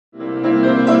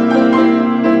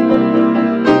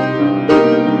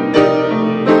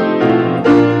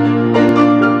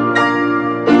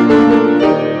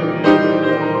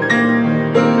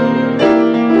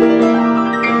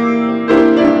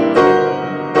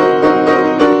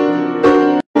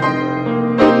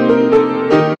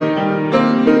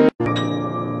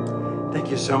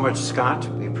so much, Scott.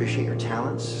 We appreciate your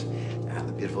talents and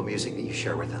the beautiful music that you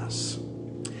share with us.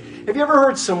 Have you ever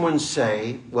heard someone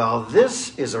say, well,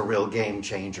 this is a real game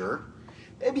changer?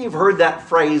 Maybe you've heard that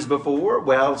phrase before.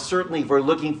 Well, certainly if we're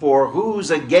looking for who's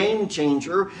a game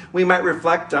changer, we might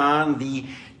reflect on the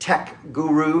tech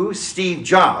guru Steve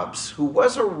Jobs, who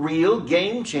was a real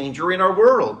game changer in our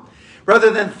world.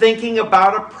 Rather than thinking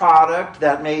about a product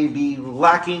that may be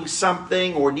lacking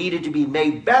something or needed to be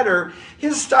made better,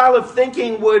 his style of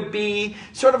thinking would be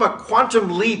sort of a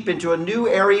quantum leap into a new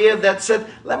area that said,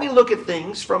 let me look at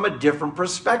things from a different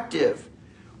perspective.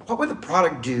 What would the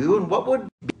product do, and what would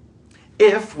it be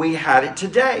if we had it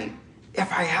today?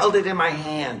 If I held it in my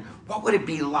hand, what would it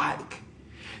be like?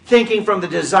 Thinking from the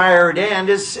desired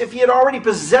end as if he had already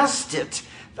possessed it.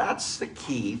 That's the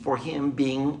key for him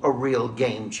being a real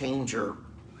game changer.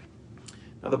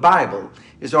 Now, the Bible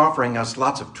is offering us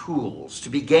lots of tools to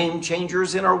be game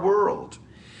changers in our world.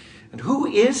 And who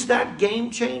is that game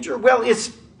changer? Well,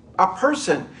 it's a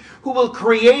person who will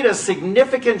create a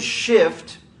significant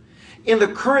shift in the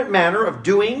current manner of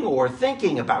doing or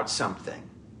thinking about something.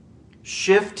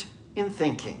 Shift in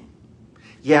thinking.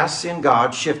 Yes, in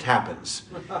God, shift happens.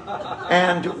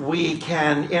 And we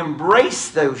can embrace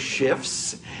those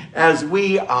shifts as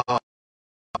we are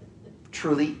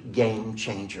truly game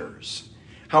changers.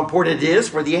 How important it is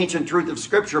for the ancient truth of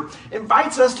Scripture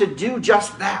invites us to do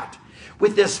just that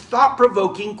with this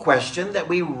thought-provoking question that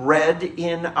we read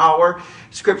in our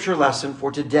Scripture lesson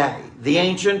for today. The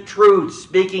ancient truth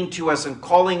speaking to us and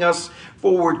calling us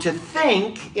forward to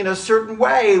think in a certain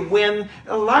way when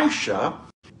Elisha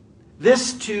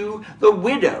this to the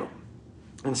widow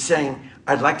and saying,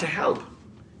 I'd like to help.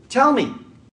 Tell me,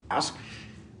 ask.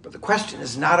 But the question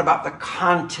is not about the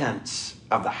contents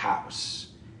of the house.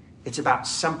 It's about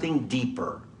something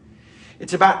deeper.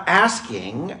 It's about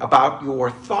asking about your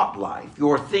thought life,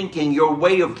 your thinking, your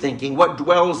way of thinking, what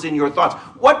dwells in your thoughts.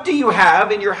 What do you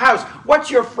have in your house? What's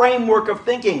your framework of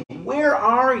thinking? Where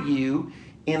are you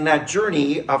in that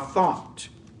journey of thought?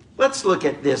 Let's look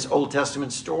at this Old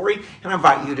Testament story and I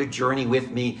invite you to journey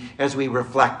with me as we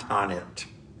reflect on it.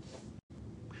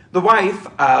 The wife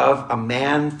of a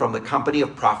man from the company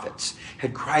of prophets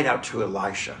had cried out to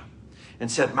Elisha and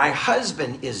said, my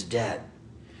husband is dead.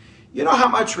 You know how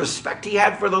much respect he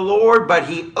had for the Lord, but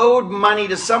he owed money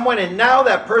to someone, and now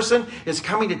that person is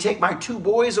coming to take my 2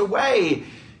 boys away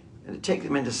and to take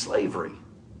them into slavery.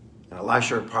 And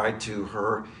Elisha replied to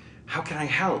her, how can I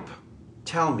help?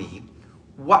 Tell me,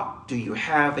 what do you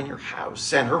have in your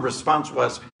house? And her response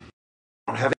was,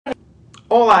 I don't have any.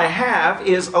 All I have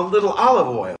is a little olive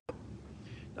oil.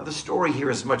 Now the story here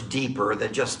is much deeper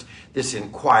than just this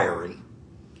inquiry.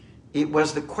 It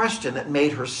was the question that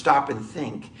made her stop and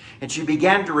think. And she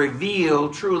began to reveal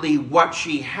truly what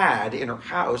she had in her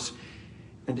house.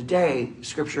 And today,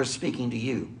 Scripture is speaking to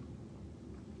you.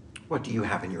 What do you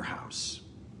have in your house?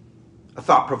 A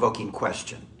thought-provoking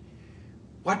question.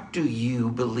 What do you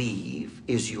believe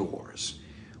is yours?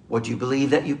 What do you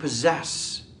believe that you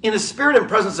possess? In the spirit and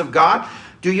presence of God,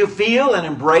 do you feel and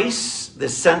embrace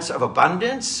this sense of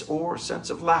abundance or sense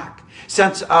of lack?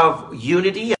 Sense of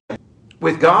unity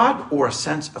with God or a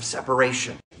sense of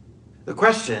separation? The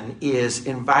question is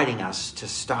inviting us to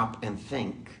stop and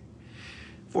think.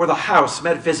 For the house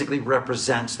metaphysically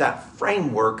represents that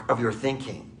framework of your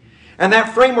thinking. And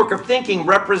that framework of thinking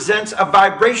represents a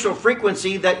vibrational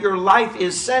frequency that your life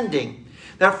is sending.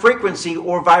 That frequency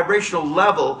or vibrational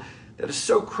level that is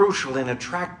so crucial in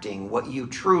attracting what you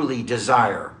truly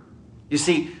desire. You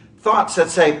see, thoughts that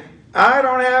say, I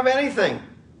don't have anything,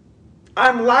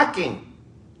 I'm lacking,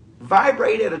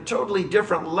 vibrate at a totally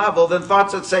different level than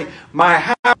thoughts that say, my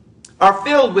house are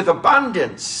filled with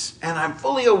abundance and I'm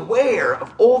fully aware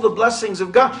of all the blessings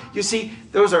of God. You see,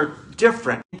 those are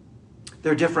different.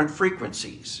 They're different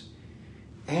frequencies,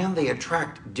 and they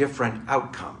attract different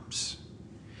outcomes.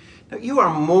 Now, you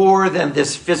are more than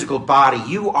this physical body.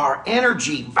 You are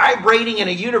energy vibrating in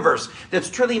a universe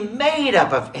that's truly made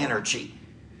up of energy.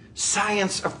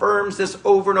 Science affirms this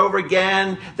over and over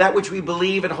again, that which we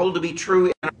believe and hold to be true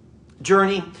in our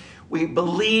journey. We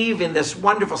believe in this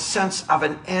wonderful sense of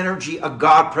an energy, a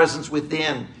God presence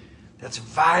within, that's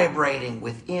vibrating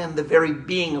within the very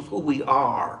being of who we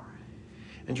are.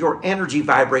 And your energy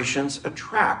vibrations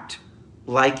attract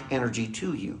like energy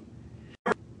to you.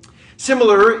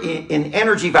 Similar in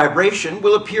energy vibration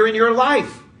will appear in your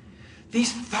life.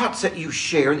 These thoughts that you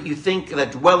share, that you think,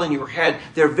 that dwell in your head,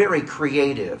 they're very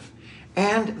creative.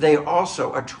 And they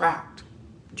also attract.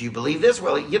 Do you believe this?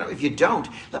 Well, if you don't,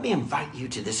 let me invite you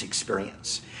to this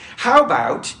experience. How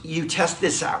about you test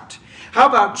this out? How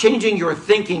about changing your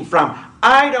thinking from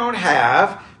I don't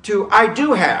have to I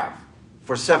do have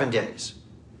for 7 days.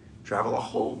 Travel a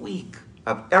whole week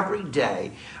of every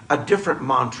day, a different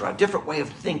mantra, a different way of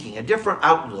thinking, a different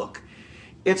outlook.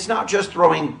 It's not just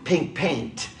throwing pink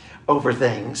paint over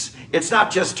things. It's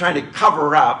not just trying to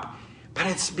cover up, but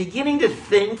it's beginning to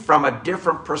think from a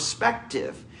different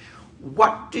perspective.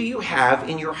 What do you have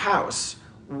in your house?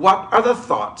 What are the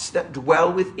thoughts that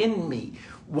dwell within me?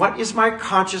 What is my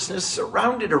consciousness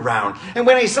surrounded around? And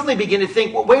when I suddenly begin to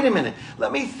think, well, wait a minute,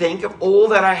 let me think of all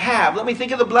that I have. Let me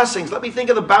think of the blessings. Let me think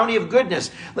of the bounty of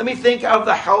goodness. Let me think of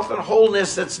the health and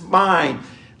wholeness that's mine.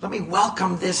 Let me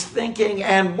welcome this thinking.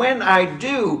 And when I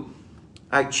do,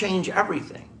 I change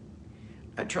everything.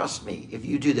 And trust me, if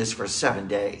you do this for 7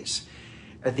 days,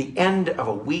 at the end of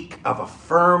a week of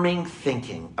affirming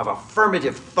thinking, of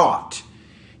affirmative thought,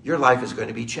 your life is going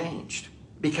to be changed.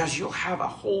 Because you'll have a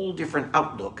whole different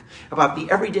outlook about the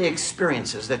everyday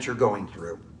experiences that you're going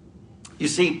through. You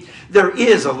see, there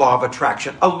is a law of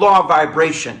attraction, a law of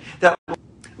vibration, that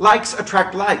likes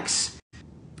attract likes.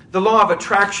 The law of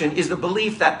attraction is the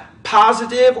belief that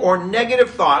positive or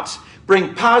negative thoughts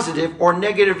bring positive or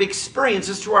negative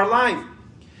experiences to our life.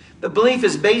 The belief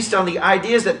is based on the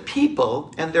ideas that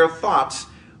people and their thoughts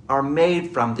are made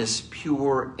from this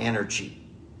pure energy.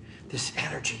 This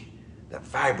energy that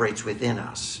vibrates within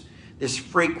us, this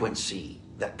frequency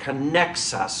that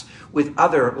connects us with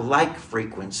other like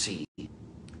frequency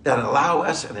that allow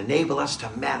us and enable us to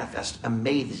manifest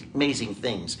amazing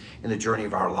things in the journey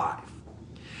of our life.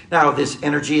 Now, this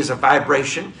energy is a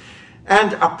vibration,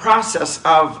 and a process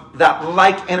of that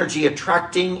like energy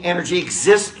attracting energy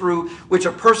exists through which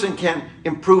a person can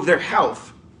improve their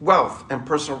health, wealth, and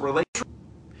personal relationships.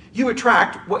 You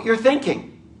attract what you're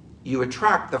thinking. You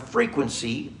attract the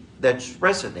frequency that's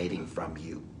resonating from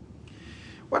you.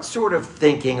 What sort of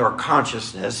thinking or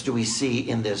consciousness do we see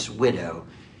in this widow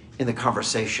in the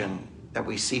conversation that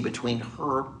we see between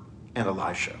her and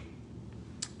Elisha?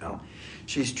 Well,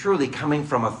 she's truly coming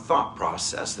from a thought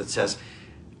process that says,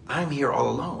 I'm here all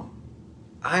alone.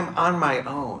 I'm on my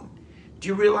own. Do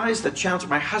you realize the challenge?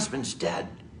 My husband's dead.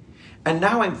 And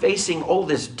now I'm facing all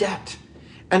this debt.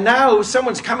 And now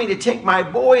someone's coming to take my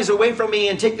boys away from me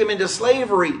and take them into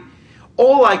slavery.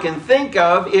 All I can think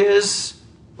of is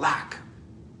lack,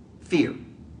 fear,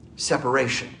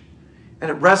 separation. And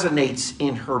it resonates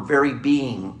in her very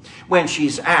being. When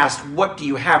she's asked, what do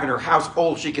you have in her house?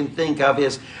 All she can think of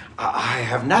is, I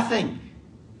have nothing.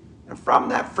 And from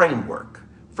that framework,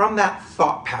 from that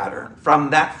thought pattern, from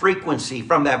that frequency,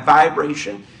 from that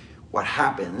vibration, what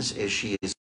happens is she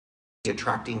is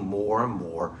attracting more and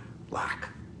more lack,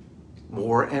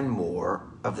 more and more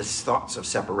of the thoughts of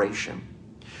separation.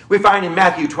 We find in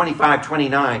Matthew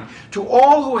 25:29, to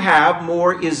all who have,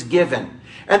 more is given.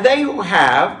 And they who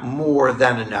have more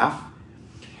than enough,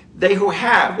 they who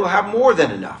have will have more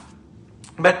than enough.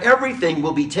 But everything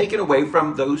will be taken away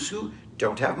from those who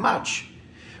don't have much.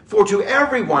 For to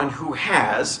everyone who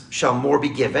has shall more be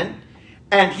given,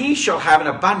 and he shall have an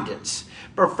abundance.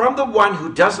 But from the one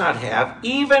who does not have,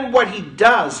 even what he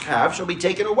does have shall be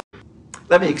taken away.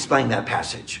 Let me explain that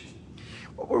passage.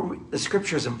 What the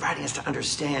scripture is inviting us to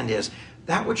understand is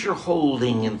that which you're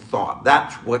holding in thought,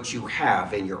 that's what you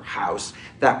have in your house,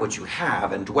 that what you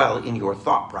have and dwell in your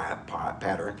thought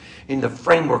pattern, in the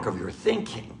framework of your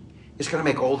thinking, is going to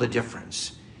make all the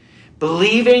difference.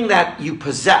 Believing that you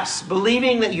possess,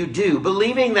 believing that you do,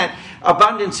 believing that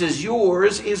abundance is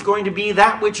yours is going to be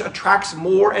that which attracts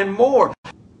more and more.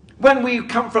 When we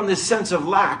come from this sense of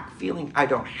lack, feeling I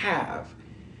don't have,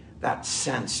 that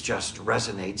sense just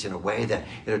resonates in a way that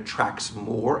it attracts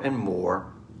more and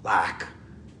more lack.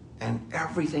 And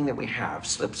everything that we have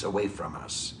slips away from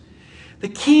us. The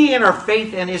key in our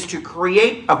faith then is to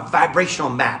create a vibrational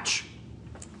match.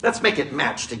 Let's make it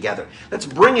match together. Let's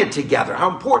bring it together. How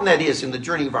important that is in the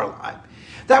journey of our life.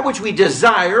 That which we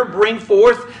desire, bring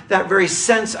forth that very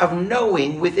sense of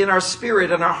knowing within our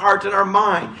spirit and our heart and our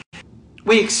mind.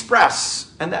 We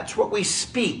express, and that's what we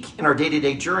speak in our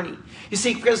day-to-day journey. You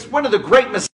see, because one of the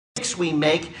great mistakes we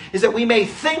make is that we may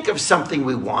think of something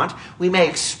we want. We may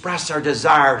express our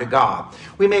desire to God.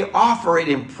 We may offer it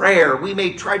in prayer. We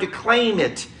may try to claim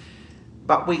it.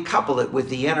 But we couple it with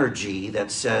the energy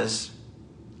that says,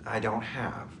 I don't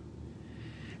have.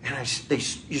 And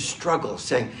you struggle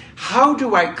saying, how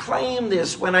do I claim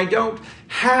this when I don't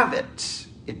have it?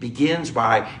 It begins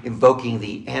by invoking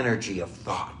the energy of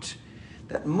thought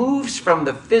that moves from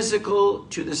the physical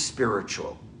to the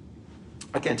spiritual.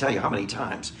 I can't tell you how many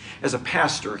times, as a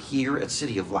pastor here at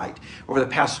City of Light, over the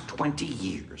past 20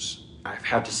 years, I've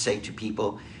had to say to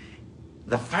people,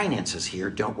 the finances here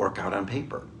don't work out on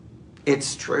paper.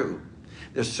 It's true.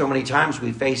 There's so many times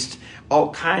we faced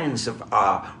all kinds of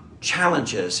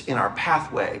challenges in our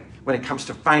pathway when it comes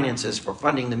to finances for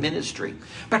funding the ministry.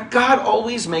 But God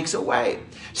always makes a way.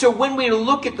 So when we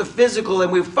look at the physical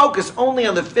and we focus only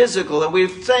on the physical and we're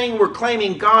saying we're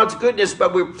claiming God's goodness,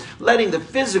 but we're letting the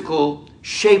physical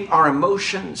shape our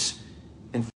emotions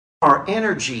and our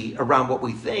energy around what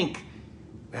we think,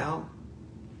 well,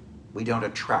 we don't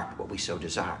attract what we so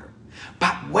desire.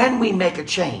 But when we make a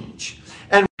change,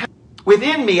 and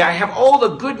within me I have all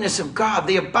the goodness of God,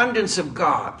 the abundance of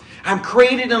God. I'm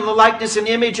created in the likeness and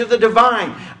image of the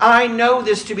divine. I know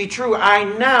this to be true. I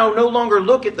now no longer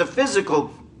look at the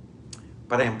physical,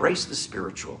 but I embrace the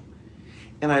spiritual.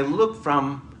 And I look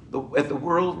at the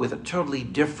world with a totally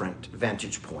different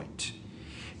vantage point.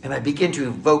 And I begin to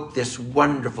evoke this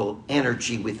wonderful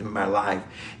energy within my life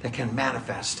that can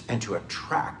manifest and to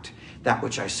attract that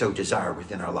which I so desire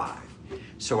within our life.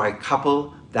 So I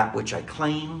couple that which I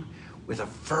claim with a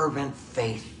fervent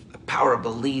faith, the power of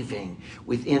believing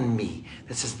within me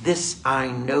that says, this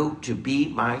I know to be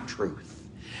my truth.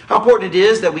 How important it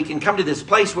is that we can come to this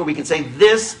place where we can say,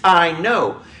 this I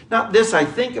know. Not this I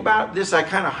think about, this I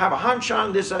kind of have a hunch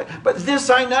on, but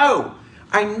this I know.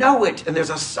 I know it, and there's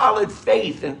a solid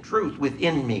faith and truth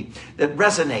within me that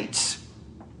resonates.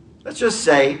 Let's just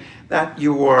say that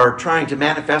you are trying to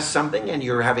manifest something and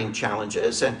you're having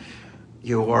challenges and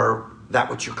that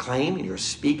which you claim and you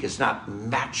speak is not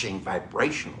matching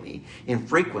vibrationally in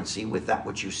frequency with that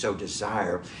which you so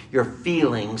desire. Your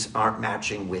feelings aren't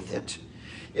matching with it.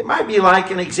 It might be like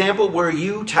an example where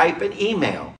you type an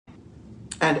email.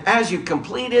 And as you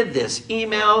completed this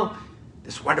email,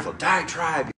 this wonderful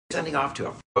diatribe you're sending off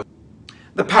to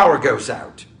the power goes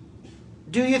out.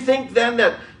 Do you think then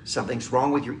that something's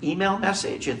wrong with your email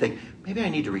message? You think, maybe I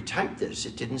need to retype this.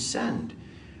 It didn't send.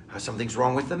 Something's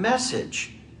wrong with the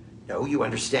message. No, you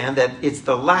understand that it's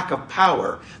the lack of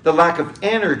power, the lack of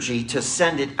energy to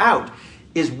send it out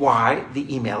is why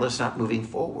the email is not moving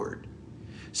forward.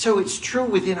 So it's true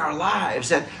within our lives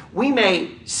that we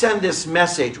may send this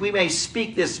message, we may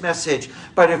speak this message,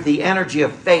 but if the energy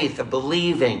of faith, of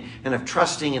believing, and of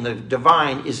trusting in the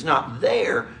divine is not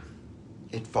there,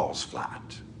 it falls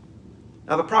flat.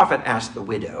 Now the prophet asked the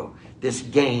widow this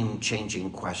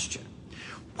game-changing question.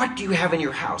 What do you have in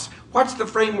your house? What's the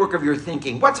framework of your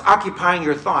thinking? What's occupying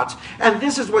your thoughts? And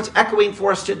this is what's echoing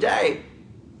for us today.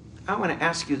 I want to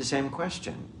ask you the same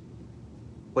question.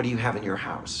 What do you have in your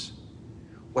house?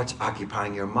 What's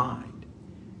occupying your mind?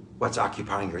 What's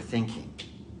occupying your thinking?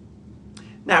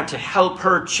 Now, to help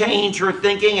her change her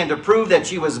thinking and to prove that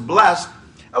she was blessed,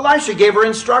 Elisha gave her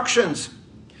instructions.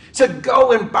 He said,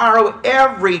 go and borrow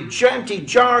every empty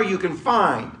jar you can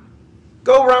find.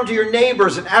 Go around to your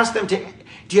neighbors and ask them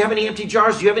do you have any empty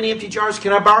jars? Do you have any empty jars?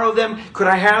 Can I borrow them? Could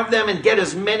I have them? And get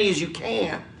as many as you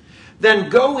can. Then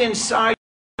go inside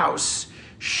your house,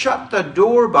 shut the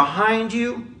door behind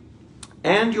you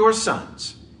and your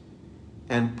sons,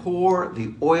 and pour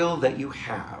the oil that you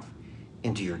have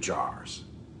into your jars.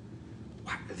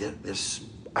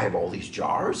 I have all these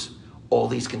jars, all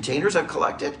these containers I've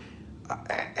collected,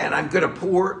 and I'm going to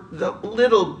pour the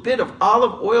little bit of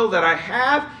olive oil that I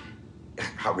have.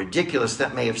 How ridiculous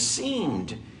that may have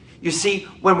seemed. You see,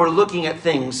 when we're looking at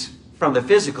things from the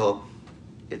physical,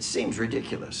 it seems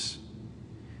ridiculous.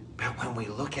 But when we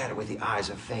look at it with the eyes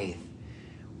of faith,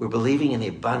 we're believing in the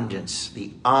abundance,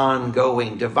 the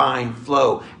ongoing divine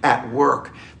flow at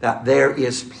work, that there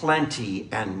is plenty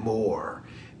and more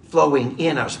flowing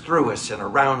in us, through us, and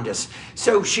around us.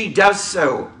 So she does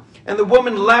so. And the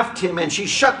woman left him, and she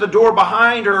shut the door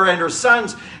behind her and her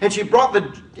sons, and they brought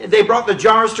the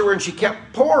jars to her, and she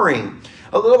kept pouring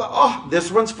a little bit. Oh, this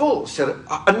one's full. Said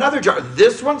another jar.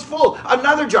 This one's full.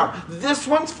 Another jar. This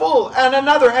one's full. And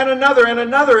another, and another, and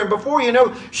another. And before you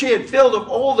know, she had filled up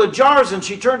all the jars, and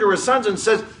she turned to her sons and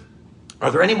says,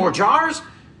 are there any more jars?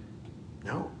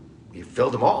 No, you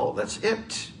filled them all. That's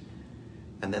it.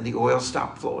 And then the oil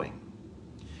stopped flowing.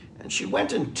 And she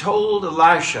went and told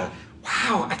Elisha,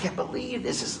 wow, I can't believe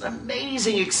this is an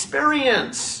amazing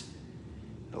experience.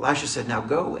 Elisha said, now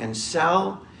go and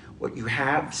sell what you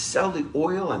have, sell the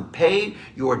oil and pay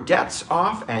your debts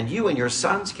off, and you and your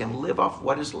sons can live off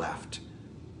what is left.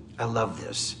 I love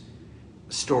this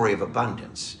story of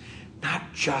abundance.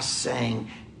 Not just saying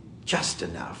just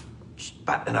enough,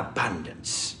 but an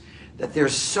abundance. That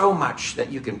there's so much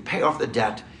that you can pay off the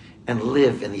debt and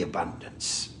live in the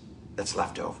abundance that's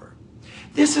left over.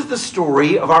 This is the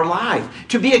story of our life.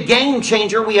 To be a game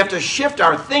changer, we have to shift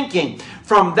our thinking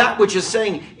from that which is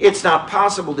saying, it's not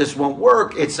possible, this won't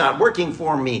work, it's not working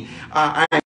for me,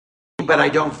 but I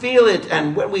don't feel it.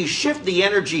 And when we shift the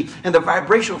energy and the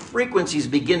vibrational frequencies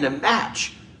begin to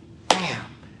match, bam,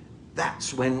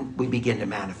 that's when we begin to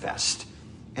manifest.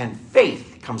 and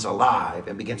faith comes alive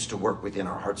and begins to work within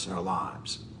our hearts and our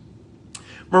lives.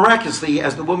 Miraculously,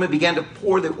 as the woman began to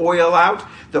pour the oil out,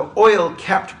 the oil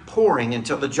kept pouring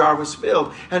until the jar was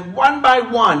filled. And one by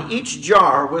one, each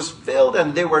jar was filled,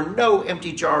 and there were no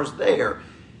empty jars there.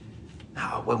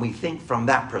 Now, when we think from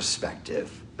that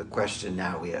perspective, the question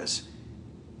now is,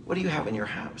 what do you have in your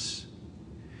house?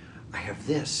 I have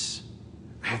this.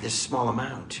 I have this small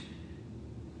amount.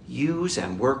 Use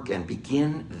and work and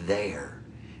begin there.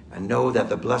 And know that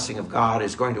the blessing of God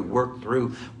is going to work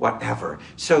through whatever.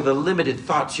 So the limited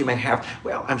thoughts you may have,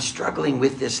 well, I'm struggling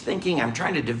with this thinking. I'm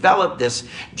trying to develop this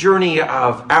journey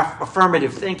of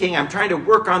affirmative thinking. I'm trying to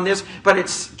work on this, but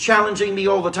it's challenging me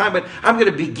all the time. But I'm going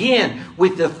to begin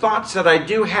with the thoughts that I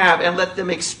do have and let them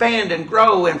expand and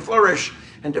grow and flourish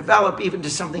and develop even to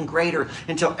something greater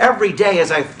until every day as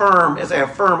I affirm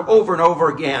over and over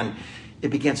again, it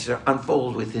begins to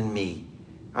unfold within me.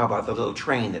 How about the little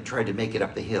train that tried to make it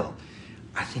up the hill?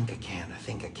 I think I can, I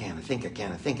think I can, I think I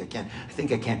can, I think I can, I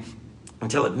think I can,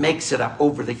 until it makes it up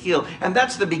over the hill. And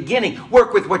that's the beginning.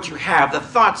 Work with what you have, the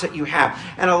thoughts that you have,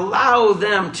 and allow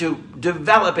them to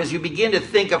develop as you begin to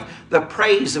think of the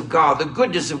praise of God, the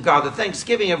goodness of God, the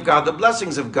thanksgiving of God, the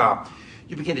blessings of God.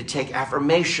 You begin to take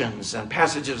affirmations and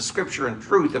passages of Scripture and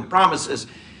truth and promises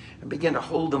and begin to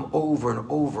hold them over and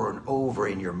over and over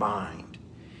in your mind.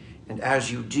 And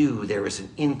as you do, there is an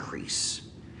increase.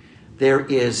 There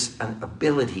is an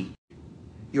ability,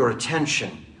 your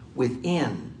attention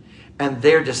within, and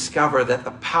there discover that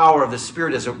the power of the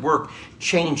Spirit is at work,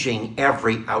 changing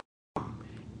every outcome.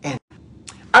 And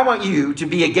I want you to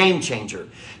be a game changer,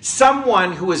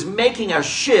 someone who is making a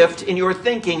shift in your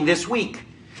thinking this week.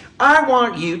 I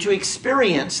want you to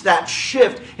experience that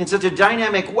shift in such a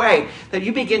dynamic way that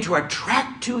you begin to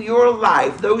attract to your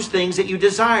life those things that you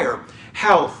desire: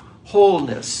 health,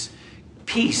 wholeness,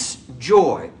 peace,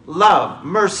 joy, love,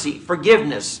 mercy,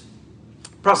 forgiveness,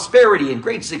 prosperity, and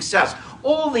great success.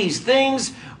 All these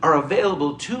things are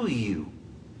available to you,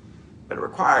 but it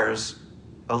requires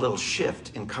a little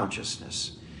shift in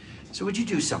consciousness. So would you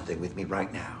do something with me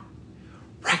right now?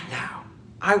 Right now,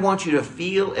 I want you to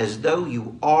feel as though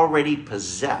you already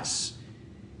possess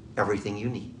everything you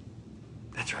need.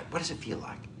 That's right. What does it feel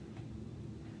like?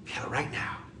 Feel it right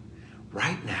now.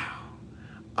 Right now.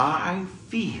 I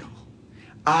feel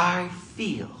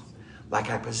like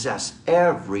I possess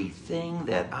everything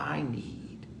that I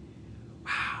need.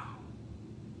 Wow.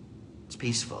 It's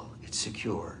peaceful. It's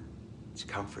secure. It's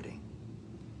comforting.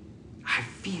 I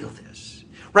feel this.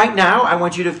 Right now, I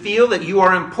want you to feel that you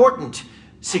are important,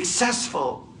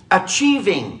 successful,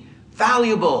 achieving,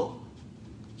 valuable.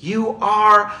 You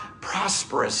are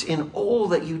prosperous in all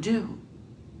that you do.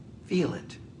 Feel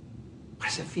it. What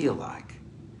does it feel like?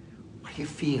 What are you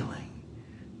feeling?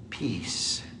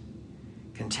 Peace,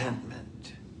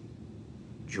 contentment,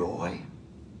 joy,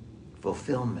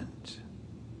 fulfillment.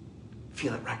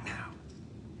 Feel it right now.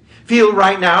 Feel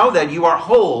right now that you are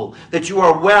whole, that you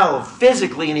are well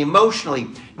physically and emotionally.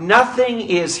 Nothing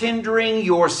is hindering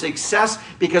your success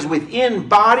because within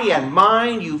body and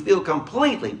mind you feel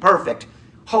completely perfect,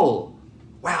 whole,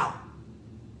 well.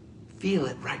 Feel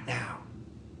it right now.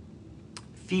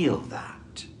 Feel that.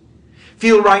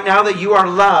 Feel right now that you are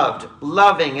loved,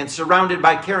 loving, and surrounded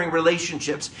by caring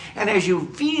relationships. And as you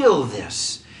feel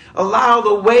this, allow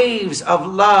the waves of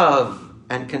love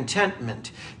and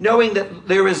contentment, knowing that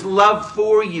there is love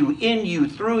for you, in you,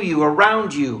 through you,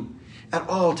 around you, at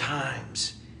all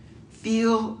times.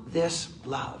 Feel this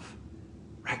love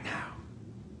right now.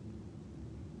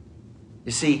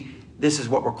 You see, this is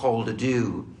what we're called to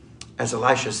do. As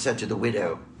Elisha said to the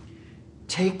widow,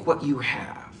 take what you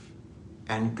have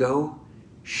and go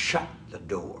shut the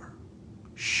door.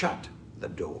 Shut the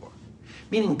door.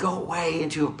 Meaning go away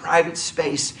into a private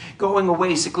space, going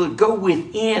away secluded. Go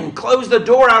within. Close the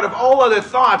door out of all other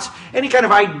thoughts, any kind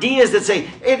of ideas that say,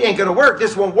 it ain't going to work.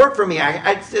 This won't work for me.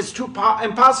 It's too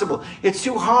impossible. It's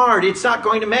too hard. It's not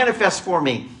going to manifest for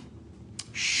me.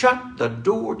 Shut the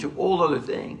door to all other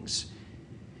things.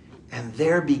 And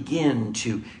there begin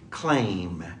to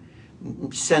claim,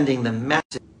 sending the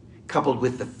message coupled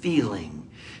with the feeling,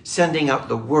 sending out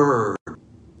the word,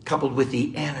 coupled with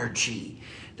the energy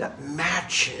that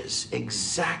matches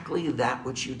exactly that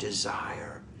which you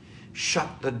desire.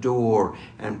 Shut the door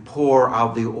and pour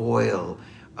out the oil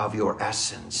of your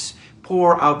essence.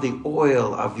 Pour out the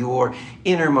oil of your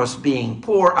innermost being.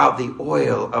 Pour out the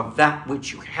oil of that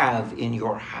which you have in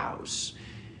your house,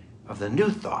 of the new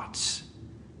thoughts,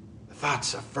 the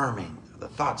thoughts affirming, the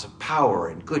thoughts of power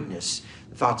and goodness,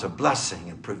 the thoughts of blessing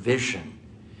and provision.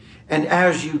 And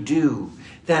as you do,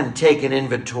 then take an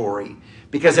inventory.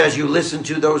 Because as you listen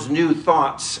to those new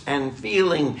thoughts and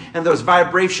feeling and those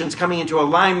vibrations coming into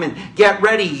alignment, get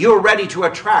ready. You're ready to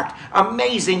attract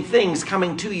amazing things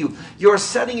coming to you. You're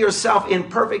setting yourself in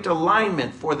perfect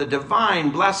alignment for the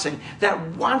divine blessing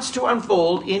that wants to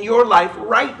unfold in your life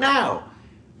right now.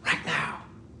 Right now.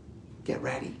 Get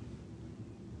ready.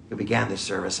 We began this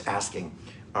service asking,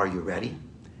 are you ready?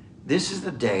 This is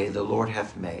the day the Lord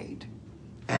hath made.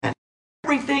 And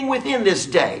everything within this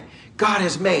day God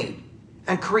has made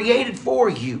and created for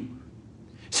you.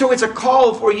 So it's a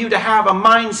call for you to have a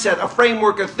mindset, a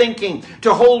framework of thinking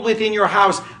to hold within your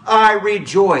house. I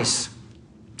rejoice,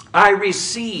 I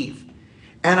receive,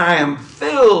 and I am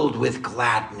filled with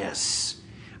gladness.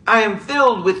 I am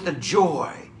filled with the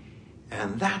joy.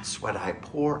 And that's what I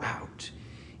pour out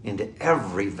into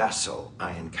every vessel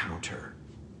I encounter.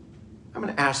 I'm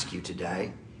going to ask you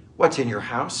today, what's in your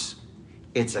house?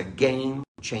 It's a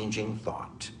game-changing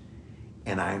thought.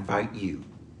 And I invite you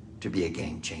to be a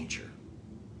game changer.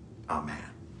 Amen.